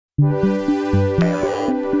Hello,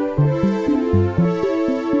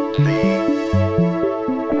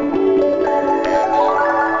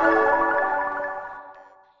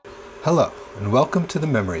 and welcome to the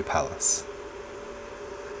Memory Palace.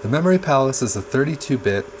 The Memory Palace is a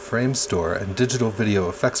 32-bit frame store and digital video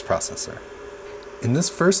effects processor. In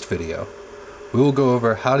this first video, we will go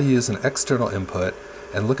over how to use an external input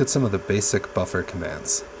and look at some of the basic buffer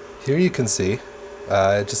commands. Here you can see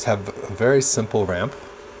I just have a very simple ramp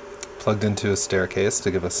plugged into a staircase to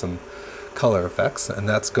give us some color effects, and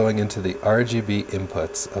that's going into the RGB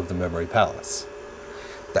inputs of the Memory Palace.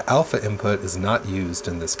 The alpha input is not used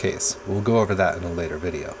in this case. We'll go over that in a later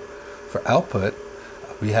video. For output,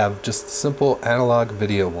 we have just simple analog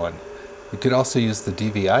video 1. You could also use the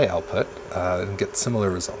DVI output and get similar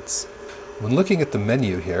results. When looking at the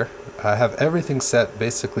menu here, I have everything set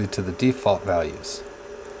basically to the default values.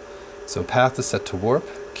 So path is set to warp,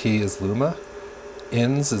 key is luma,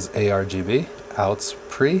 ins is ARGB, outs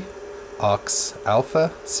pre, aux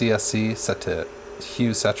alpha, CSC set to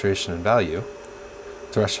hue, saturation, and value.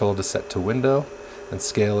 Threshold is set to window, and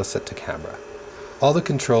scale is set to camera. All the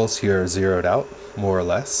controls here are zeroed out, more or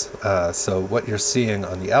less, so what you're seeing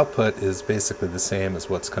on the output is basically the same as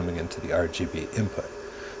what's coming into the RGB input.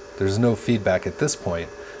 There's no feedback at this point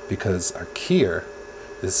because our keyer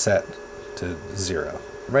is set to 0.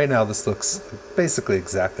 Right now this looks basically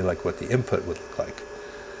exactly like what the input would look like.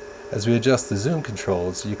 As we adjust the zoom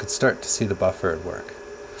controls, you could start to see the buffer at work.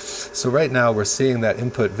 So right now we're seeing that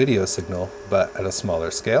input video signal, but at a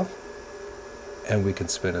smaller scale. And we can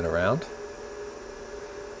spin it around.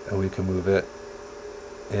 And we can move it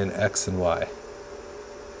in X and Y.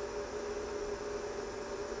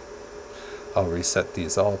 I'll reset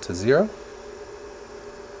these all to 0.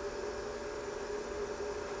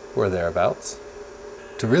 Or thereabouts.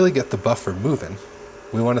 To really get the buffer moving,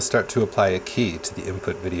 we want to start to apply a key to the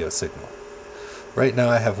input video signal. Right now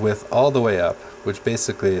I have width all the way up, which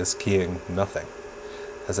basically is keying nothing.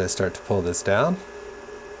 As I start to pull this down,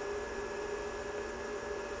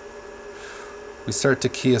 we start to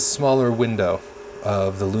key a smaller window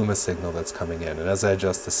of the luma signal that's coming in, and as I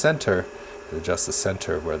adjust the center, it adjusts the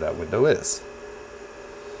center of where that window is.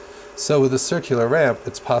 So with a circular ramp,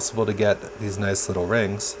 it's possible to get these nice little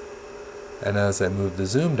rings, and as I move the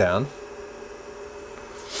zoom down,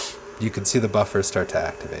 you can see the buffer start to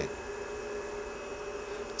activate.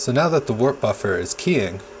 So now that the warp buffer is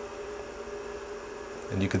keying,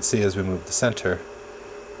 and you can see as we move the center,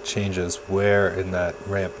 changes where in that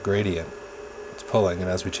ramp gradient it's pulling, and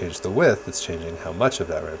as we change the width, it's changing how much of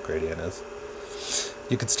that ramp gradient is.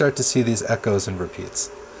 You can start to see these echoes and repeats.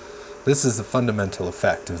 This is the fundamental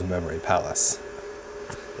effect of the Memory Palace.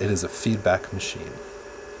 It is a feedback machine.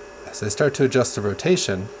 As I start to adjust the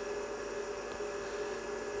rotation,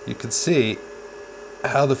 you can see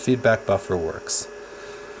how the feedback buffer works.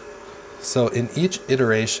 So in each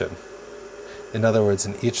iteration, in other words,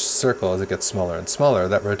 in each circle as it gets smaller and smaller,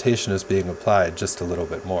 that rotation is being applied just a little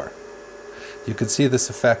bit more. You can see this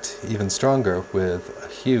effect even stronger with a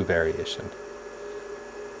hue variation.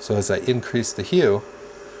 So as I increase the hue,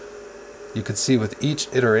 you can see with each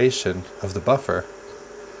iteration of the buffer,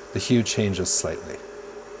 the hue changes slightly.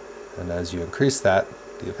 And as you increase that,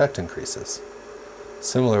 the effect increases.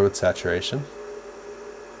 Similar with saturation.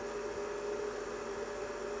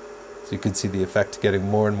 So you can see the effect getting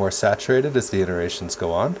more and more saturated as the iterations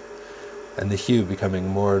go on, and the hue becoming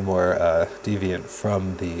more and more deviant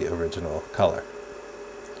from the original color.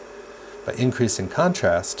 By increasing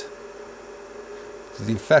contrast,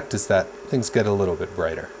 the effect is that things get a little bit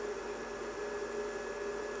brighter.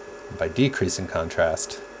 By decreasing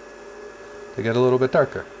contrast, they get a little bit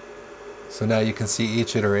darker. So now you can see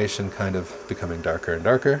each iteration kind of becoming darker and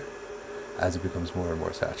darker as it becomes more and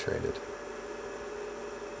more saturated.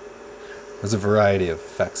 There's a variety of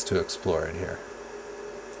effects to explore in here.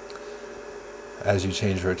 As you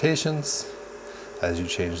change rotations, as you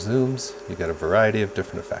change zooms, you get a variety of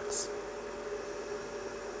different effects.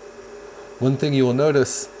 One thing you will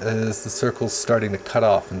notice is the circles starting to cut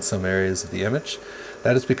off in some areas of the image.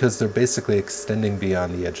 That is because they're basically extending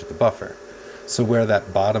beyond the edge of the buffer. So where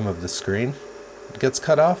that bottom of the screen gets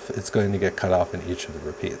cut off, it's going to get cut off in each of the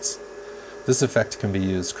repeats. This effect can be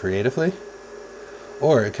used creatively,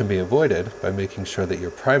 or it can be avoided by making sure that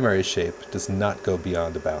your primary shape does not go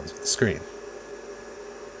beyond the bounds of the screen.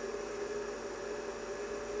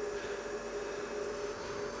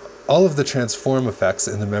 All of the transform effects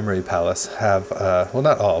in the Memory Palace have, well,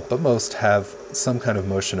 not all, but most have some kind of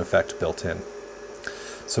motion effect built in.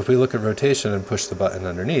 So if we look at rotation and push the button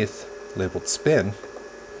underneath, labeled spin,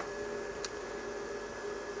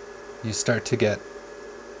 you start to get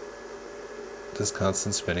this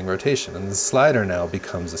constant spinning rotation. And the slider now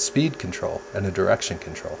becomes a speed control and a direction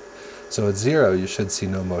control. So at 0, you should see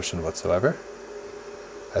no motion whatsoever.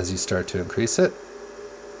 As you start to increase it,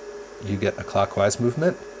 you get a clockwise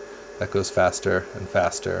movement that goes faster and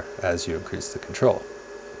faster as you increase the control.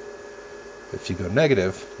 If you go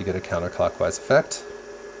negative, you get a counterclockwise effect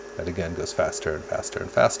that again goes faster and faster and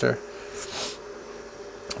faster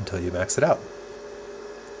until you max it out.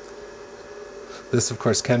 This, of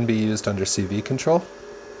course, can be used under CV control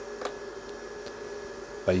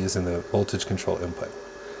by using the voltage control input.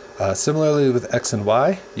 Similarly with X and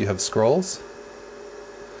Y, you have scrolls.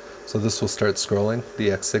 So this will start scrolling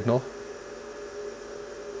the X signal.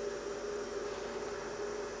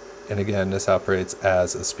 And again, this operates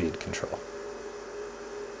as a speed control.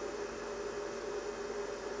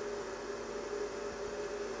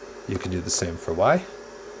 You can do the same for Y.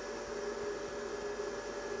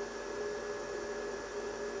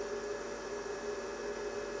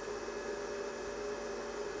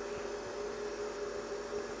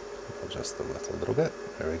 Adjust the width a little bit.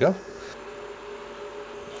 There we go.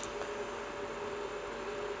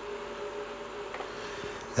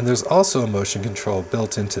 And there's also a motion control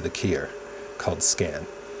built into the keyer called scan.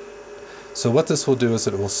 So what this will do is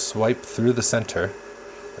it will swipe through the center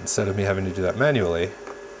instead of me having to do that manually.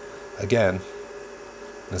 Again,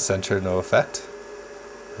 in the center, no effect,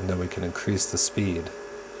 and then we can increase the speed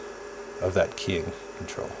of that keying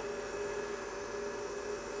control.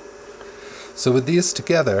 So with these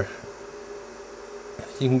together,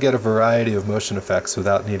 you can get a variety of motion effects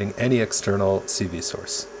without needing any external CV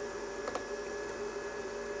source.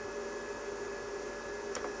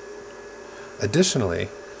 Additionally,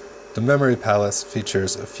 the Memory Palace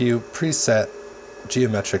features a few preset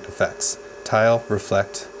geometric effects: tile,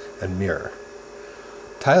 reflect, and mirror.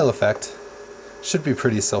 Tile effect should be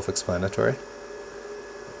pretty self-explanatory.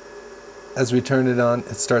 As we turn it on,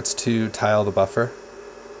 it starts to tile the buffer.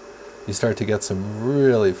 You start to get some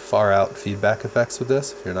really far out feedback effects with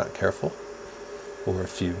this if you're not careful, or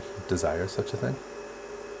if you desire such a thing.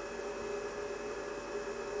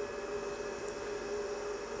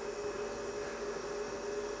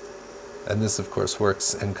 And this, of course,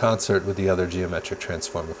 works in concert with the other geometric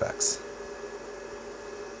transform effects.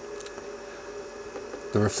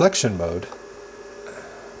 The reflection mode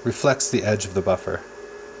reflects the edge of the buffer.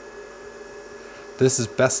 This is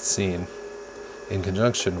best seen in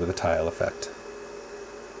conjunction with a tile effect.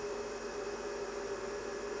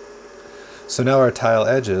 So now our tile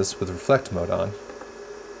edges, with reflect mode on,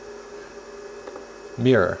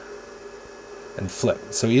 mirror and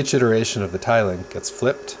flip. So each iteration of the tiling gets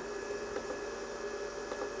flipped,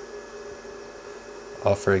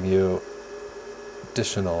 offering you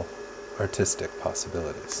additional artistic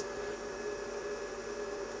possibilities.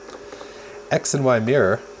 X and Y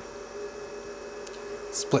mirror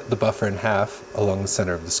split the buffer in half along the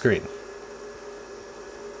center of the screen.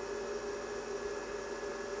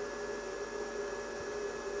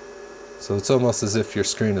 So it's almost as if your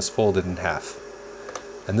screen is folded in half.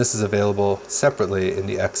 And this is available separately in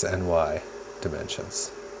the X and Y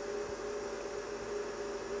dimensions.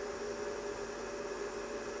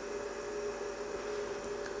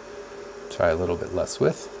 Try a little bit less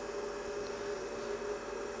width.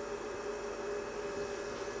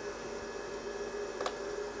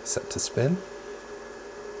 Set to spin.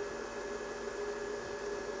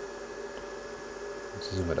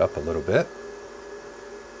 Zoom it up a little bit.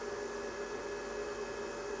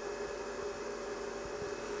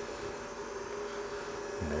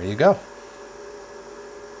 And there you go.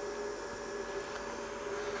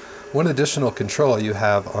 One additional control you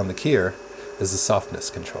have on the keyer is the softness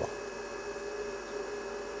control.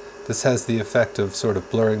 This has the effect of sort of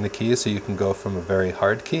blurring the key, so you can go from a very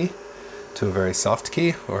hard key to a very soft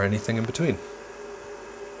key, or anything in between.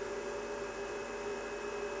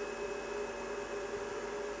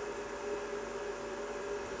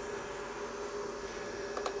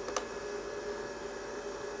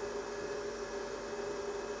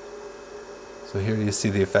 So here you see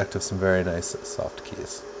the effect of some very nice soft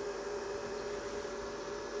keys.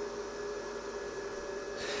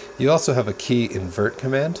 You also have a key invert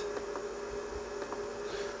command,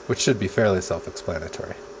 which should be fairly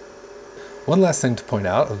self-explanatory. One last thing to point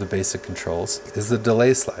out of the basic controls is the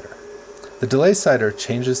delay slider. The delay slider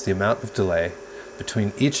changes the amount of delay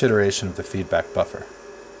between each iteration of the feedback buffer.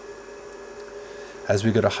 As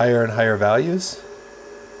we go to higher and higher values,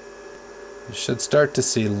 you should start to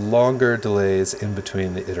see longer delays in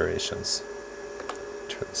between the iterations.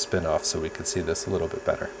 Turn the spin off so we can see this a little bit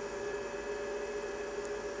better.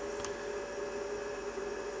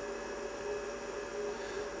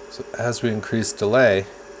 So as we increase delay,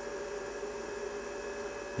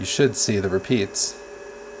 you should see the repeats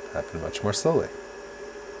happen much more slowly.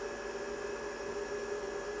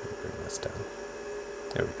 Let me bring this down.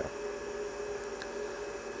 There we go.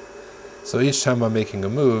 So each time I'm making a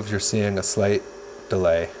move, you're seeing a slight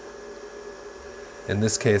delay. In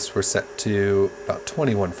this case, we're set to about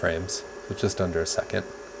 21 frames, so just under a second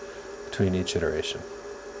between each iteration.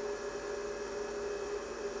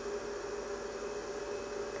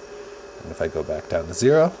 And if I go back down to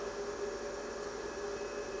 0,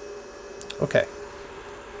 okay.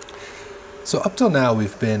 So up till now,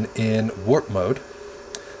 we've been in warp mode,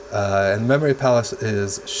 and Memory Palace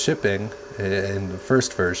is shipping in the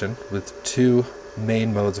first version with 2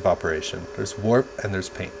 main modes of operation. There's warp and there's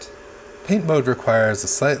paint. Paint mode requires a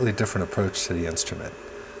slightly different approach to the instrument,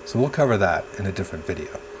 so we'll cover that in a different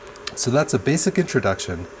video. So that's a basic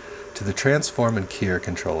introduction to the transform and keyer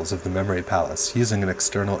controls of the Memory Palace using an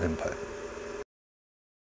external input.